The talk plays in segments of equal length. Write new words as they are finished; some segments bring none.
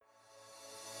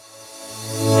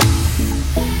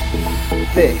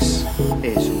This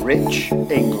is Rich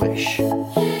English.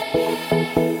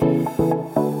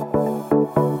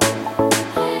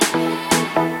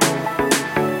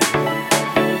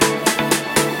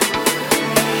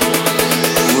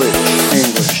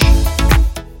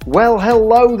 Well,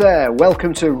 hello there.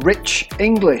 Welcome to Rich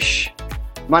English.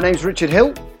 My name's Richard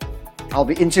Hill. I'll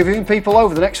be interviewing people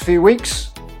over the next few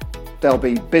weeks. There'll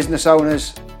be business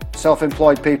owners,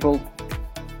 self-employed people,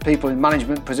 people in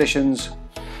management positions,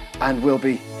 and we'll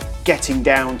be getting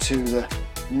down to the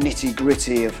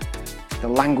nitty-gritty of the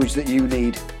language that you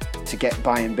need to get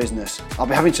by in business. I'll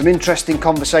be having some interesting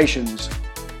conversations,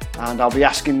 and I'll be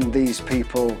asking these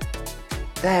people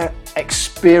their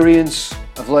experience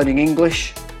of learning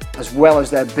English, as well as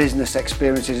their business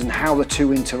experiences and how the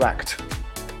two interact.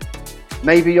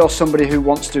 Maybe you're somebody who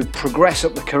wants to progress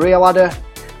up the career ladder.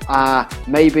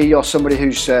 Maybe you're somebody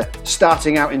who's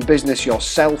starting out in business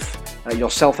yourself.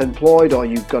 You're self-employed, or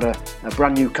you've got a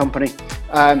brand new company.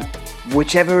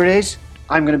 Whichever it is,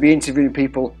 I'm going to be interviewing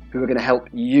people who are going to help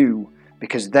you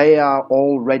because they are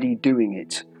already doing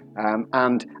it.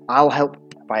 And I'll help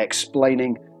by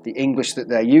explaining the English that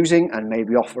they're using and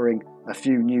maybe offering a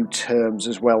few new terms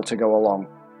as well to go along.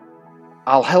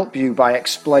 I'll help you by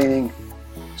explaining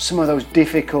some of those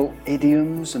difficult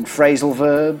idioms and phrasal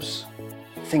verbs,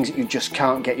 things that you just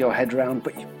can't get your head around,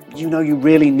 but you know you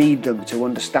really need them to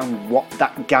understand what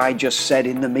that guy just said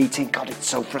in the meeting. God, it's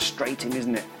so frustrating,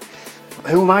 isn't it?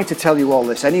 Who am I to tell you all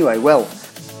this anyway? Well,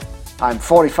 I'm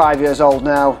 45 years old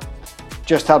now,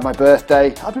 just had my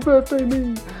birthday. Happy birthday,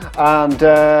 me! And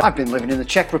I've been living in the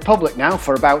Czech Republic now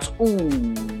for about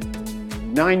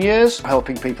 9 years,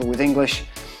 helping people with English,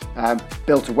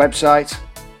 built a website,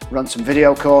 run some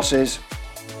video courses,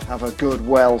 have a good,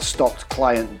 well-stocked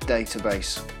client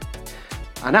database.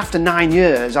 And after 9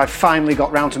 years, I finally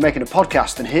got round to making a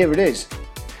podcast, and here it is.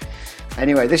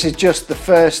 Anyway, this is just the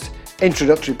first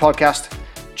introductory podcast.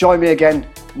 Join me again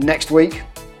next week.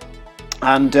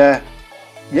 And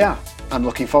I'm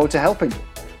looking forward to helping.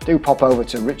 Do pop over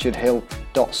to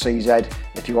richardhill.cz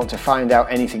if you want to find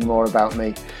out anything more about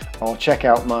me, or check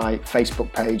out my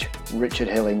Facebook page, Richard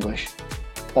Hill English.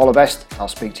 All the best. I'll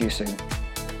speak to you soon.